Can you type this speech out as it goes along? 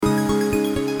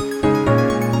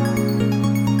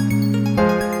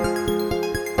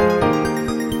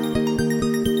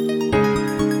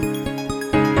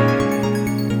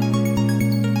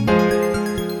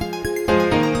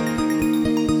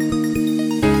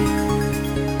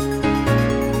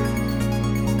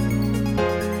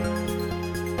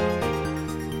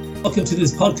Welcome to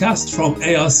this podcast from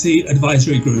ARC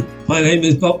Advisory Group. My name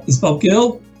is Bob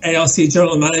Gill, ARC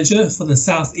General Manager for the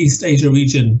Southeast Asia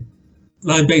region,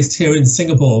 and I'm based here in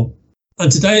Singapore.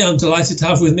 And today I'm delighted to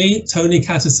have with me Tony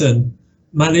Catterson,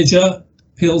 Manager,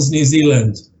 Pilz New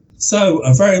Zealand. So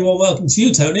a very warm welcome to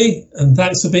you, Tony, and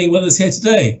thanks for being with us here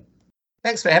today.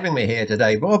 Thanks for having me here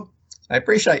today, Bob. I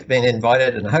appreciate being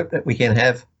invited and hope that we can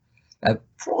have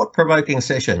thought-provoking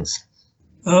sessions.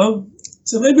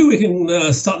 So maybe we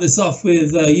can start this off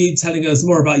with you telling us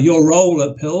more about your role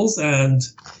at Pilz and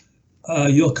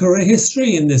your career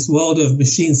history in this world of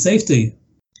machine safety.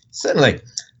 Certainly.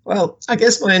 Well, I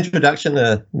guess my introduction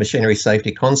to machinery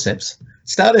safety concepts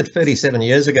started 37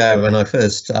 years ago when I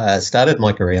first started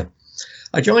my career.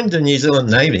 I joined the New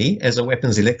Zealand Navy as a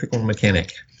weapons electrical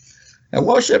mechanic. A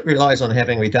warship relies on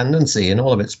having redundancy in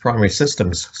all of its primary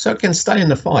systems so it can stay in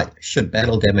the fight should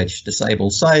battle damage disable,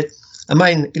 say, a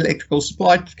main electrical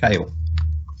supply cable.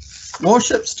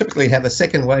 Warships typically have a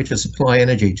second way to supply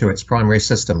energy to its primary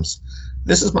systems.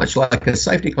 This is much like a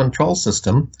safety control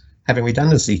system having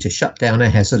redundancy to shut down a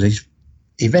hazardous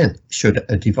event should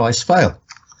a device fail.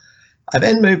 I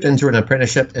then moved into an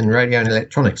apprenticeship in radio and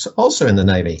electronics, also in the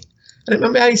Navy. And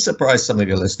it may surprise some of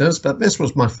your listeners, but this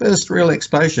was my first real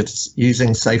exposure to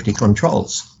using safety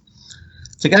controls.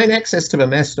 To gain access to the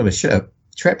mast of a ship,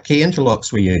 trap key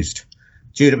interlocks were used.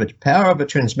 Due to the power of the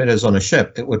transmitters on a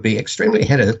ship, it would be extremely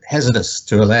hazardous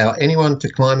to allow anyone to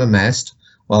climb a mast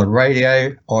while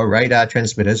radio or radar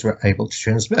transmitters were able to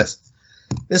transmit.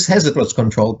 This hazard was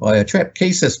controlled by a trap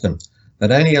key system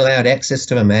that only allowed access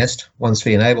to the mast once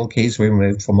the enabled keys were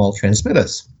removed from all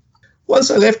transmitters.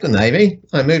 Once I left the Navy,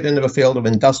 I moved into the field of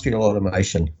industrial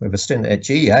automation with a stint at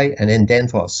GEA and then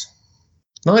Danfoss.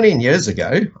 19 years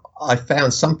ago, I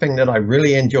found something that I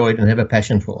really enjoyed and have a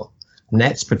passion for. And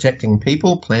that's protecting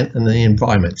people, plant and the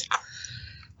environment.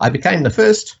 I became the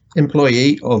first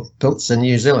employee of Pilz in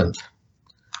New Zealand.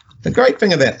 The great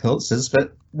thing about Pilz is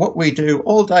that what we do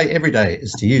all day, every day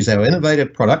is to use our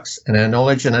innovative products and our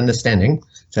knowledge and understanding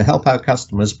to help our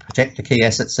customers protect the key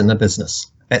assets in the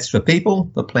business. That's the people,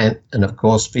 the plant and of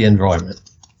course the environment.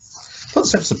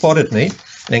 Pilz have supported me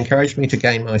and encouraged me to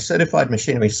gain my Certified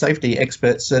Machinery Safety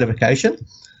Expert certification,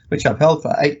 which I've held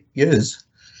for 8 years.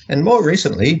 And more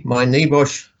recently, my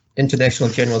NEBOSH International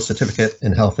General Certificate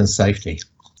in Health and Safety.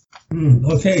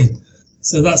 Okay,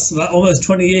 so that's almost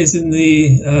 20 years in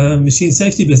the machine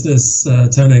safety business,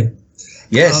 Tony.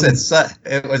 Yes,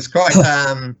 it was quite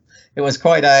an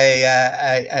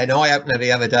eye opener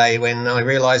the other day when I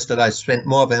realised that I spent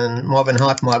more than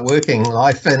half my working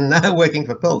life in working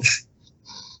for Pilz.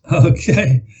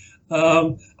 Okay,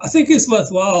 I think it's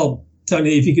worthwhile,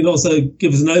 Tony, if you can also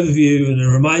give us an overview and a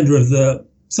reminder of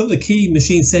some of the key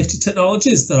machine safety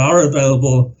technologies that are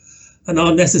available and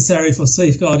are necessary for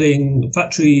safeguarding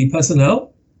factory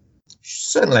personnel.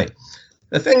 Certainly.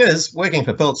 The thing is, working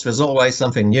for Pilz was always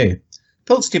something new.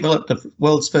 Pilz developed the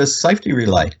world's first safety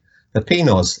relay, the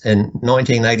PNOS, in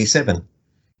 1987.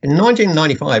 In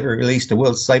 1995, it released the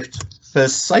world's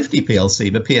first safety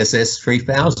PLC, the PSS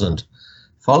 3000,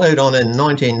 followed on in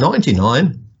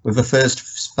 1999 with the first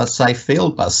safe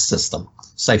field bus system,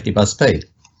 Safety Bus P.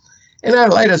 In our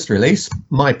latest release,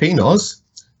 MyPNOS,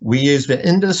 we use the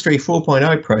Industry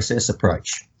 4.0 process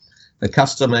approach. The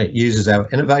customer uses our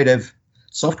innovative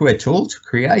software tool to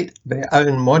create their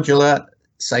own modular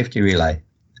safety relay,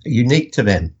 unique to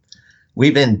them.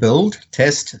 We then build,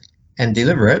 test, and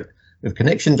deliver it with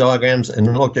connection diagrams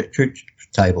and logic truth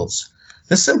tables.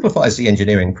 This simplifies the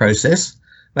engineering process,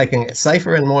 making it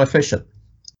safer and more efficient.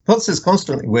 Pilz is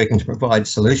constantly working to provide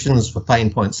solutions for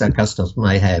pain points our customers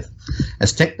may have.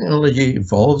 As technology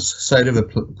evolves, so do the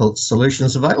Pilz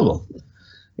solutions available.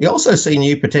 We also see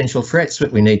new potential threats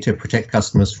that we need to protect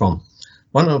customers from.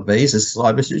 One of these is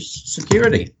cyber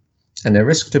security and the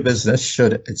risk to business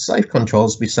should its safe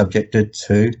controls be subjected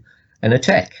to an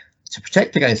attack. To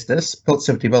protect against this, Pilz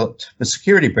have developed the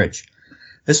Security Bridge.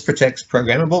 This protects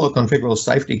programmable or configurable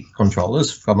safety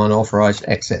controllers from unauthorized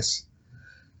access.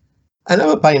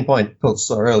 Another pain point Pilz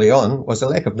saw early on was a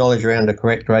lack of knowledge around the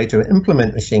correct way to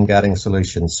implement machine guarding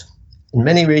solutions. In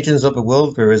many regions of the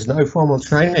world, there is no formal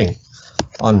training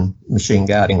on machine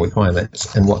guarding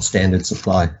requirements and what standards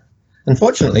apply.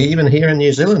 Unfortunately, even here in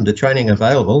New Zealand, the training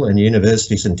available in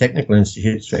universities and technical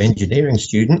institutes for engineering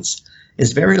students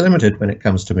is very limited when it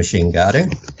comes to machine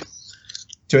guarding.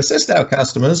 To assist our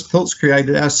customers, Pilz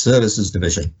created our services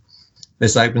division.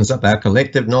 This opens up our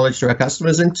collective knowledge to our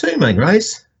customers in two main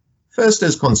ways. First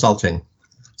is consulting.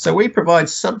 So we provide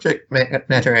subject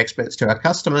matter experts to our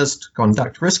customers to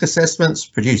conduct risk assessments,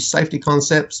 produce safety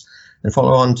concepts, and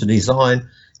follow on to design,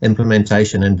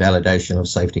 implementation, and validation of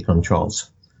safety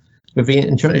controls. With the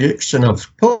introduction of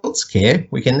Pulse Care,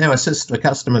 we can now assist the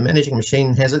customer managing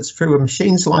machine hazards through a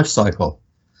machine's life cycle.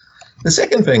 The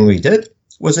second thing we did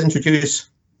was introduce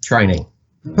training.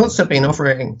 Pulse have been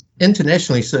offering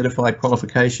internationally certified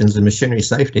qualifications in machinery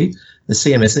safety, the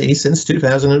CMSE, since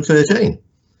 2013.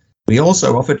 We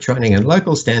also offered training in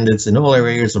local standards in all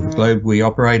areas of the globe we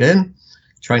operate in.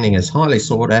 Training is highly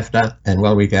sought after and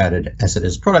well regarded as it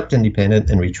is product independent,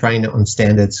 and we train on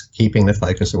standards, keeping the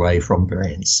focus away from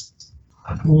brands.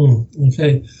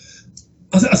 Okay.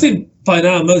 I think by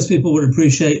now most people would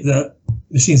appreciate that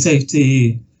machine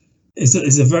safety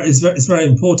is very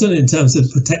important in terms of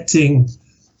protecting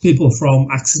people from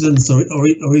accidents or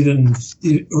even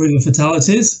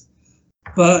fatalities.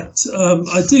 But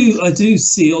I do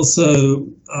see also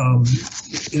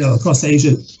across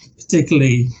Asia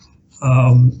particularly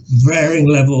varying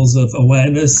levels of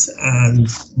awareness and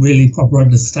really proper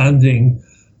understanding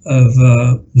of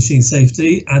machine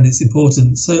safety and its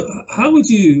importance. So how would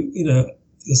you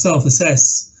yourself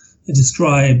assess and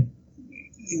describe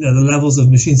the levels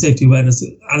of machine safety awareness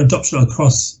and adoption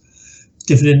across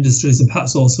different industries and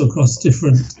perhaps also across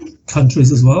different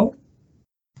countries as well?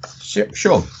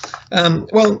 Sure.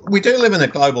 Well, we do live in a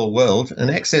global world, and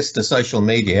access to social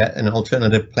media and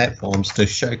alternative platforms to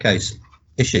showcase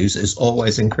issues is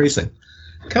always increasing.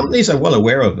 Companies are well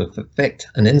aware of the effect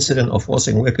an incident or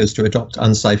forcing workers to adopt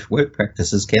unsafe work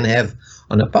practices can have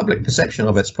on the public perception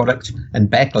of its product and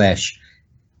backlash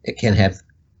it can have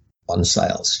on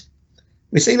sales.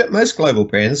 We see that most global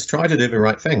brands try to do the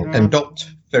right thing and adopt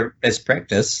the best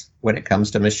practice when it comes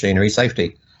to machinery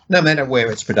safety, no matter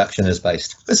where its production is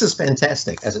based. This is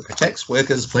fantastic as it protects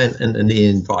workers, plant, and the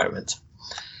environment.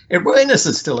 Awareness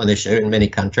is still an issue in many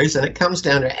countries, and it comes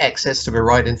down to access to the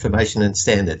right information and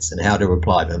standards and how to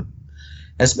apply them.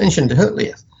 As mentioned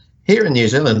earlier, here in New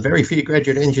Zealand, very few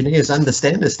graduate engineers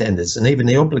understand the standards and even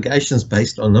the obligations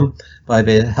based on them by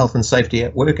the Health and Safety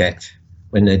at Work Act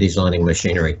when they're designing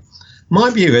machinery. My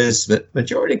view is that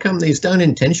majority of companies don't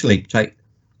intentionally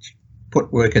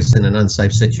put workers in an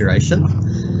unsafe situation.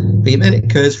 The event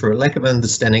occurs for a lack of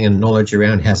understanding and knowledge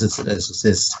around hazards that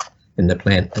exist in the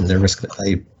plant and the risk that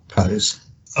they pose.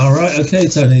 All right. Okay,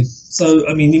 Tony. So,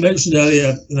 I mean, you mentioned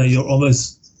earlier, you're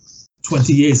almost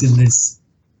 20 years in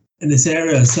this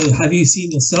area. So have you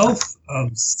seen yourself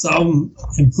some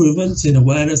improvements in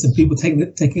awareness and people taking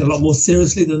it a lot more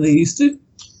seriously than they used to?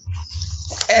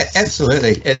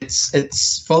 Absolutely.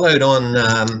 It's followed on.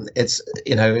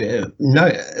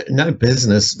 No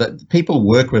business, but people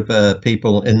work with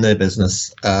people in their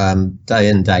business day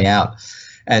in, day out.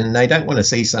 And they don't want to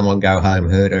see someone go home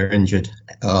hurt or injured,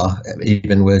 or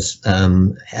even worse,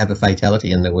 have a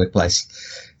fatality in the workplace.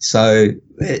 So,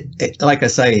 like I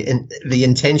say, the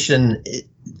intention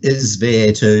is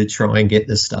there to try and get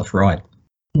this stuff right.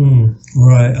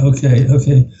 Right.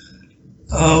 Okay.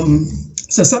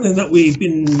 So something that we've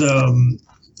been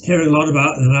hearing a lot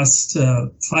about in the last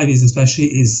 5 years, especially,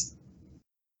 is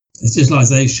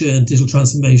digitalization, digital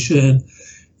transformation,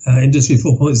 Industry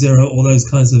 4.0, all those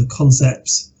kinds of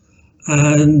concepts.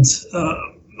 And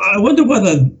I wonder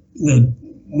whether,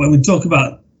 when we talk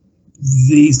about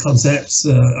these concepts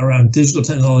around digital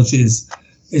technologies,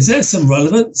 is there some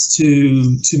relevance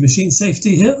to machine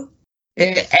safety here?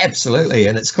 Yeah, absolutely.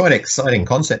 And it's quite an exciting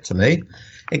concept to me.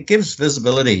 It gives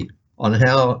visibility on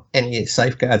how any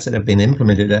safeguards that have been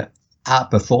implemented are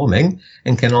performing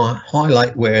and can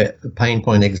highlight where the pain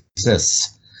point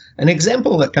exists. An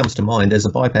example that comes to mind is a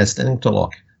bypass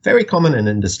interlock, very common in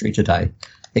industry today.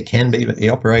 It can be that the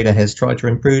operator has tried to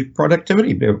improve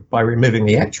productivity by removing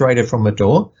the actuator from the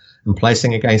door and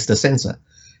placing against a sensor,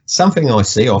 something I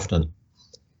see often.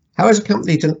 How is a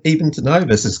company even to know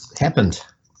this has happened,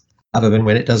 other than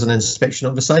when it does an inspection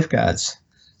of the safeguards?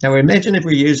 Now imagine if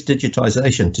we use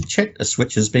digitization to check the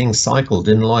switches being cycled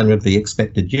in line with the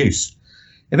expected use.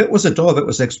 If it was a door that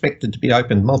was expected to be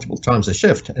opened multiple times a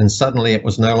shift and suddenly it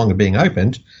was no longer being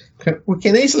opened, we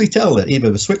can easily tell that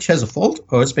either the switch has a fault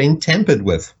or it's been tampered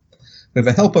with. With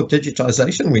the help of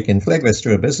digitization, we can flag this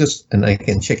to a business and they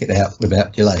can check it out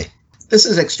without delay. This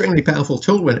is an extremely powerful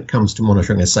tool when it comes to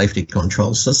monitoring a safety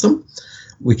control system.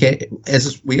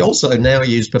 We also now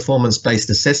use performance-based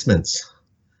assessments,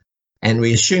 and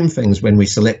we assume things when we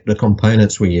select the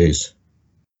components we use.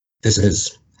 This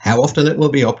is how often it will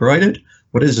be operated,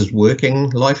 what is its working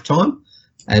lifetime,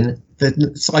 and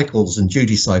the cycles and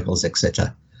duty cycles,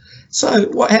 etc. So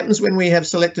what happens when we have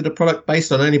selected a product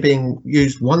based on only being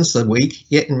used once a week,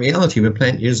 yet in reality the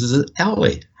plant uses it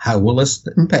hourly? How will this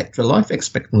impact the life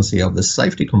expectancy of the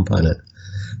safety component?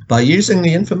 By using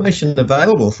the information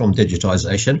available from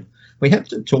digitization, we have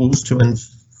the tools to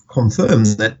confirm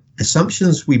that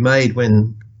assumptions we made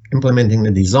when implementing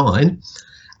the design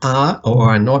are or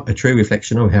are not a true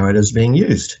reflection of how it is being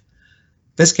used.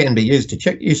 This can be used to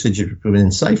check usage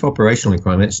within safe operational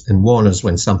requirements and warn us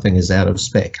when something is out of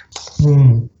spec.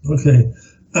 Okay.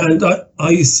 And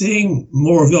are you seeing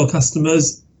more of your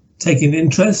customers taking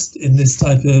interest in this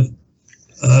type of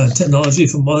technology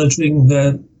for monitoring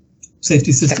their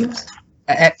safety systems?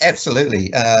 Absolutely.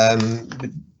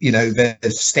 The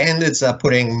standards are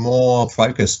putting more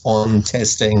focus on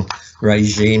testing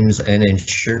regimes and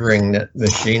ensuring that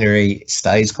machinery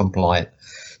stays compliant.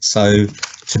 So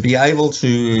to be able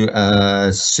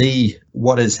to see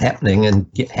what is happening and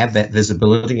have that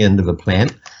visibility into the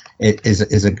plant, it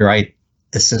is a great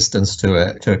assistance to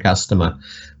a customer.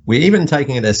 We're even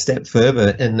taking it a step further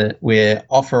in that we're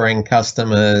offering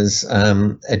customers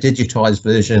a digitized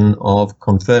version of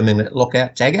confirming that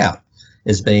lockout tagout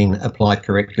is being applied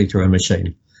correctly to a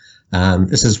machine.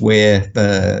 This is where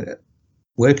the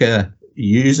worker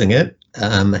using it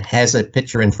has a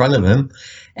picture in front of him,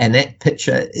 and that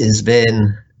picture is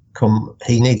then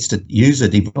he needs to use a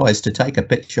device to take a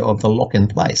picture of the lock in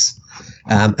place,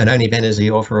 and only then is he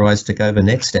authorized to go the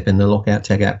next step in the lockout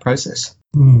tagout process.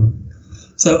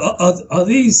 So are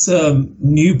these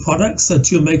new products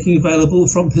that you're making available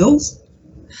from Pilz?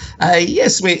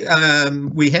 Yes, we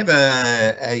have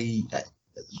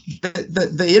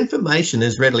the information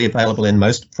is readily available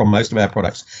from most of our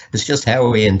products. It's just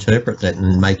how we interpret it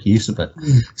and make use of it.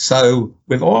 So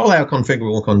with all our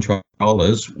configurable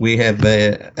controllers, we have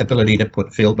the ability to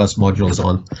put field bus modules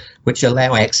on, which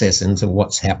allow access into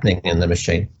what's happening in the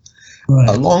machine. Right.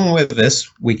 Along with this,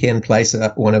 we can place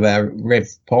one of our Rev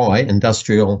Pi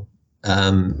industrial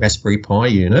Raspberry Pi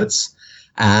units,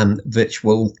 which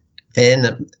will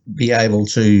then be able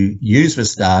to use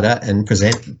this data and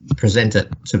present it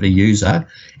to the user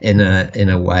in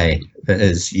a way that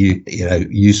is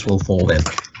useful for them.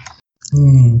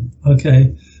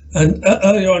 Okay. And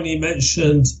earlier on, you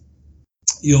mentioned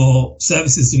your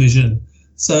services division.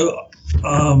 So,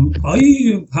 are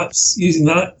you perhaps using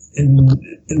that in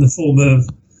the form of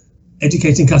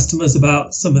educating customers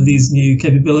about some of these new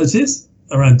capabilities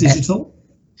around digital?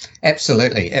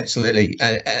 Absolutely. As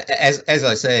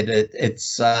I said,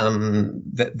 it's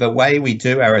the way we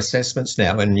do our assessments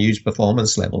now and use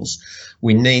performance levels.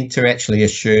 We need to actually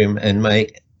assume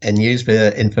and use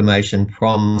the information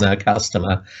from the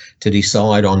customer to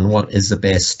decide on what is the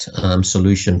best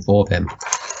solution for them.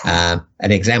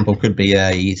 An example could be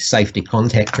a safety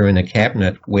contactor in a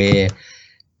cabinet where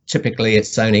typically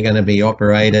it's only going to be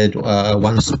operated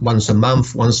once a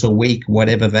month, once a week,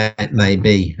 whatever that may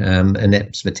be. And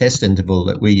that's the test interval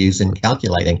that we use in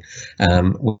calculating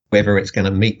whether it's going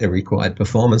to meet the required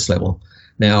performance level.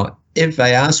 Now, if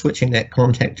they are switching that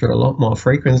contactor a lot more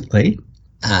frequently,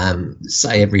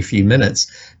 say every few minutes,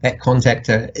 that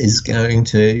contactor is going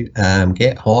to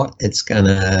get hot. It's going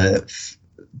to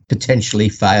potentially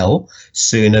fail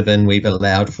sooner than we've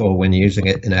allowed for when using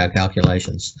it in our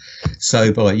calculations.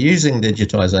 So by using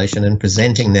digitization and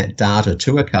presenting that data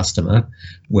to a customer,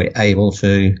 we're able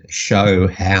to show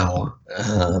how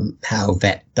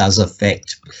that does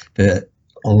affect the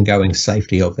ongoing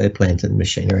safety of their plant and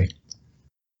machinery.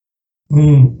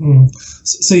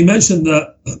 So you mentioned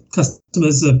that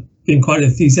customers have been quite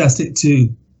enthusiastic to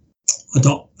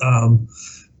adopt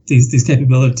these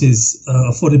capabilities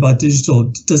afforded by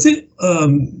digital. Does it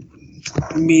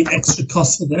mean extra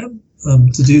costs for them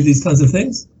to do these kinds of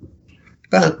things?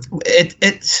 But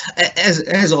it's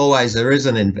as always, there is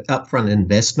an upfront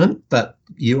investment, but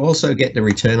you also get the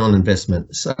return on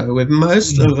investment. So with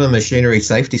most of the machinery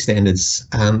safety standards,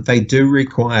 they do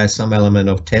require some element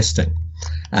of testing.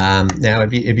 Now,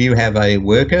 if you have a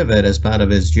worker that as part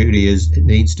of his duty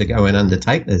needs to go and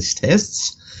undertake these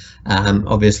tests,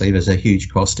 obviously there's a huge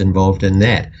cost involved in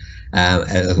that,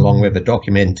 along with the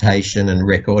documentation and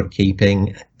record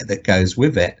keeping that goes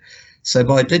with that. So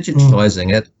by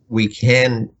digitizing it, we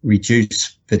can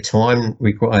reduce the time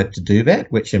required to do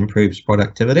that, which improves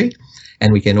productivity,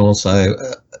 and we can also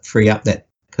free up that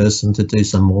person to do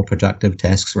some more productive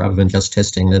tasks rather than just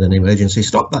testing that an emergency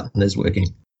stop button is working.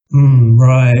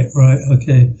 Right,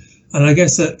 okay. And I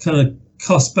guess that kind of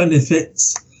cost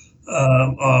benefits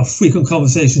are frequent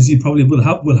conversations you probably will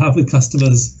have with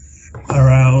customers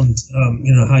around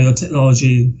how your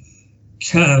technology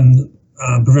can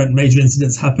prevent major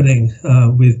incidents happening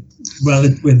with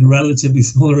relatively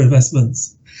smaller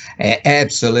investments.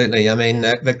 Absolutely. I mean,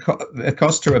 the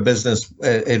cost to a business,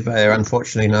 if they're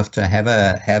unfortunate enough to have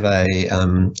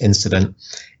a incident,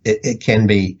 it can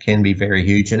be very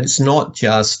huge, and it's not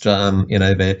just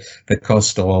the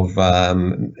cost of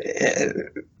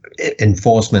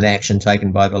enforcement action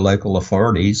taken by the local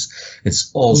authorities.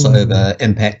 It's also the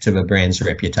impact of a brand's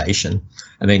reputation.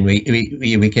 I mean,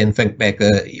 we can think back,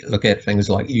 look at things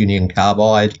like Union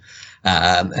Carbide,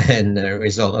 and the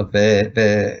result of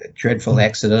the dreadful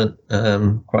accident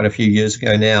quite a few years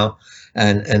ago now,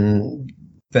 and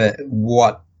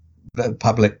what the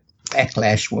public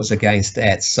backlash was against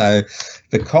that. So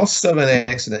the cost of an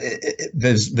accident,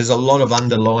 there's a lot of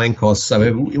underlying costs.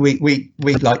 So we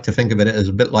like to think of it as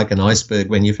a bit like an iceberg.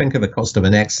 When you think of the cost of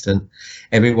an accident,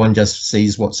 everyone just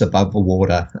sees what's above the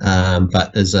water,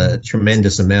 but there's a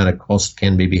tremendous amount of cost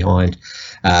can be behind,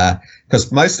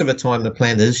 because most of the time the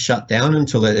plant is shut down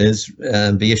until it is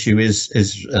the issue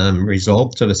is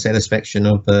resolved to the satisfaction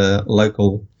of the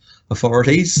local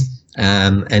authorities.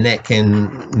 And that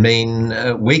can mean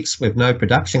weeks with no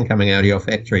production coming out of your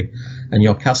factory, and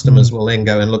your customers will then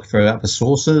go and look for other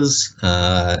sources.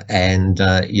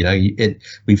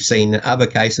 We've seen other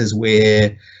cases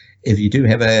where if you do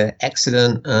have an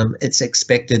accident, it's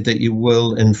expected that you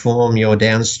will inform your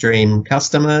downstream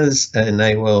customers, and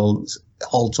they will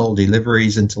halt all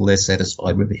deliveries until they're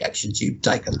satisfied with the actions you've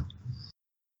taken.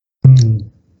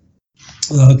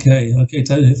 Okay,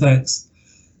 Tony, thanks.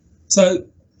 So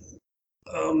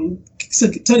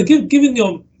Tony, given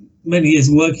your many years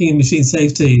working in machine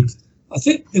safety, I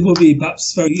think it would be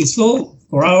perhaps very useful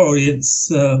for our audience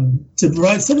to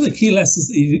provide some of the key lessons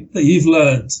that you've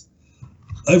learned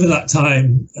over that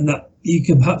time, and that you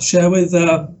can perhaps share with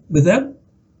them.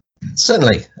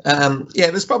 Certainly.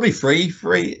 There's probably three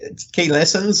key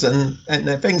lessons, and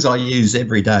they're things I use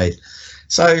every day.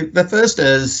 So the first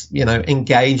is,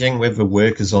 engaging with the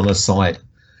workers on a site.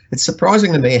 It's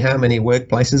surprising to me how many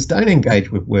workplaces don't engage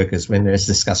with workers when they're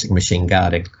discussing machine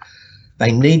guarding.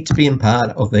 They need to be in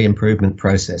part of the improvement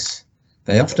process.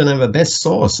 They often have the best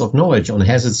source of knowledge on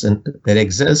hazards that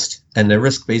exist and the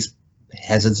risk these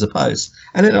hazards pose.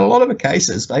 And in a lot of the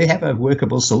cases, they have a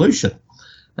workable solution.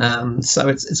 So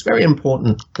it's very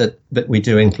important that we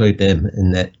do include them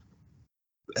in that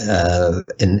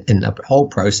in the whole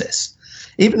process.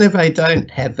 Even if they don't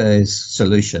have those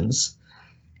solutions,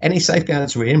 any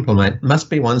safeguards we implement must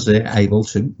be ones they're able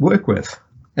to work with.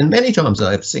 And many times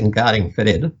I've seen guarding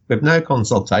fitted with no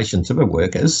consultation to the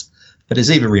workers, but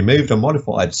is either removed or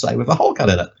modified, say with a hole cut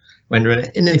in it, rendering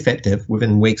it ineffective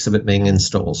within weeks of it being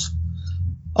installed.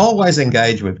 Always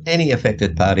engage with any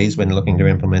affected parties when looking to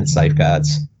implement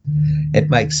safeguards. It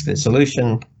makes the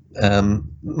solution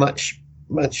much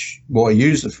more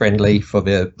user-friendly for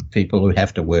the people who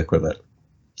have to work with it.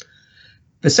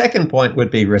 The second point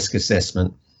would be risk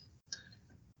assessment.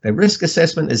 The risk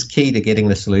assessment is key to getting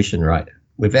the solution right.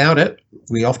 Without it,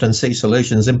 we often see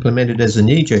solutions implemented as a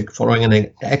knee-jerk following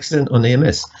an accident on the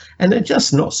MS, and they're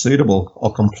just not suitable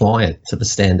or compliant to the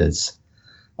standards.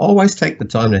 Always take the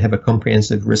time to have a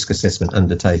comprehensive risk assessment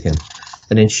undertaken,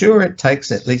 and ensure it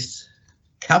covers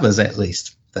at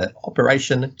least the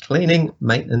operation, cleaning,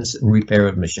 maintenance, and repair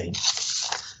of machines.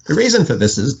 The reason for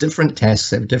this is different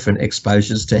tasks have different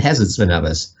exposures to hazards than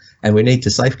others, and we need to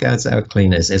safeguard our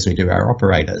cleaners as we do our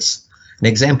operators. An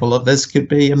example of this could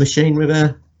be a machine with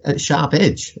a sharp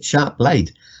edge, a sharp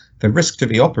blade. The risk to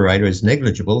the operator is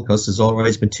negligible because there's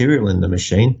always material in the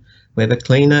machine, where the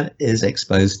cleaner is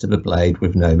exposed to the blade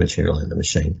with no material in the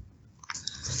machine.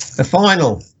 The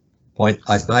final point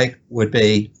I'd make would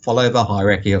be follow the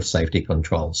hierarchy of safety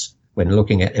controls when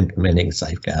looking at implementing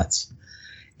safeguards.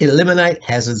 Eliminate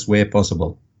hazards where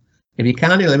possible. If you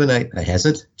can't eliminate a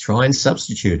hazard, try and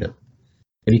substitute it.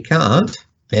 If you can't,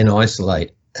 then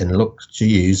isolate and look to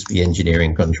use the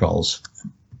engineering controls.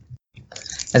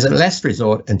 As a last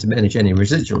resort, and to manage any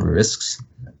residual risks,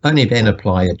 only then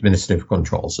apply administrative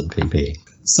controls and PPE.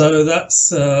 So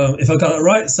that's, if I got it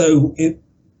right, so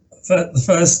the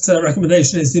first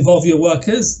recommendation is to involve your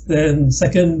workers, then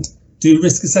second, do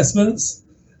risk assessments,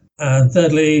 and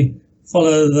thirdly,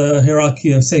 follow the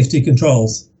hierarchy of safety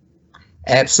controls.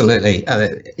 Absolutely.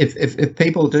 If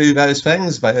people do those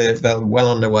things, they're well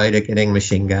on their way to getting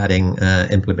machine guarding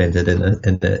implemented in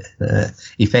an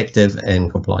effective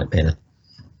and compliant manner.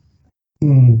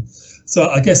 So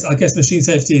I guess machine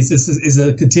safety is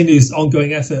a continuous,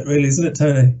 ongoing effort, really, isn't it,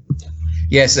 Tony?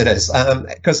 Yes, it is.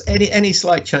 Because any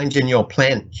slight change in your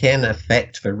plant can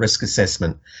affect the risk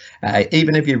assessment.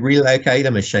 Even if you relocate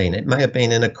a machine, it may have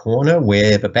been in a corner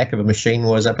where the back of a machine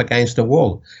was up against a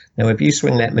wall. Now, if you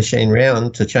swing that machine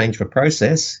round to change the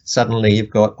process, suddenly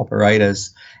you've got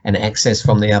operators and access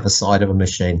from the other side of a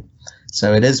machine.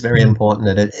 So it is very important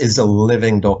that it is a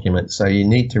living document. So you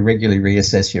need to regularly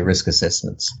reassess your risk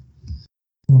assessments.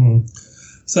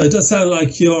 So it does sound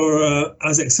like you're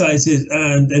as excited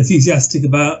and enthusiastic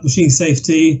about machine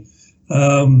safety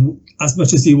as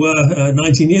much as you were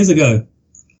 19 years ago.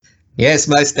 Yes,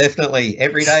 most definitely.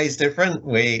 Every day is different.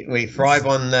 We thrive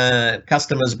on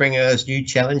customers bringing us new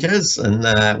challenges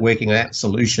and working out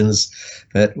solutions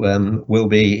that will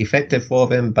be effective for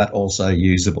them, but also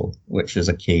usable, which is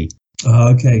a key.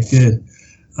 Okay, good.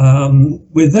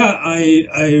 With that,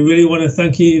 I really want to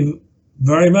thank you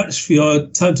very much for your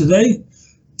time today,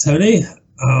 Tony.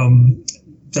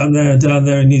 Down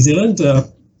there in New Zealand,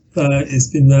 it's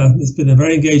been a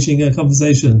very engaging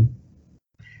conversation.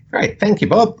 Great, thank you,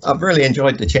 Bob. I've really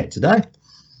enjoyed the chat today.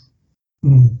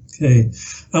 Okay,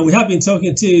 and we have been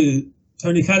talking to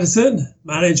Tony Catterton,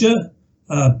 manager,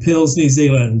 Pills New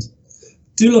Zealand.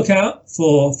 Do look out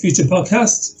for future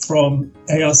podcasts from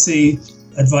ARC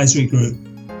Advisory Group.